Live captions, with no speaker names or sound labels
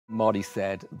Marty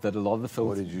said that a lot of the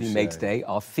films did you we make say? today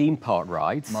are theme park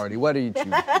rides. Marty, what did you do?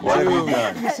 What have you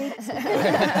done?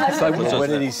 So What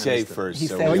did he say first? He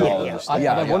so said, we all yeah, understand?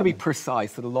 I want to be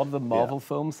precise that a lot of the Marvel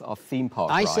films are theme park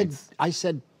rides. I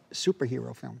said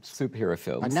superhero films. Superhero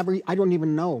films. I don't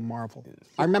even know Marvel.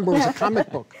 I remember it was a comic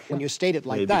book. When you state it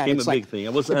like that, became it's a like, big thing.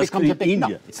 It was becomes a big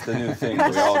India. It's the new thing. We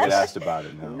all get asked about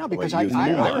it now. No, because I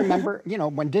remember, you know,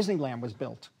 when Disneyland was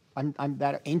built. I'm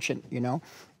that ancient, you know.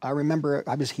 I remember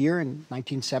I was here in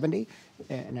 1970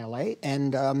 in LA,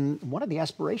 and one of the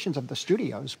aspirations of the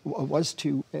studios was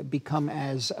to become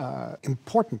as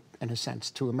important, in a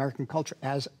sense, to American culture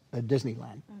as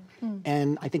Disneyland.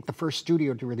 And I think the first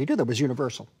studio to really do that was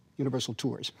Universal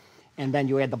Tours. And then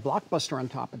you add the blockbuster on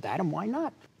top of that, and why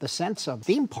not? The sense of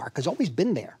theme park has always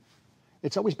been there.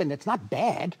 It's always been, it's not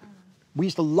bad. We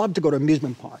used to love to go to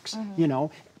amusement parks, you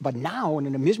know, but now in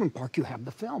an amusement park you have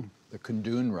the film. The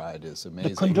Kundun ride is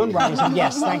amazing. The Kundun ride is,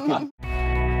 yes, thank you.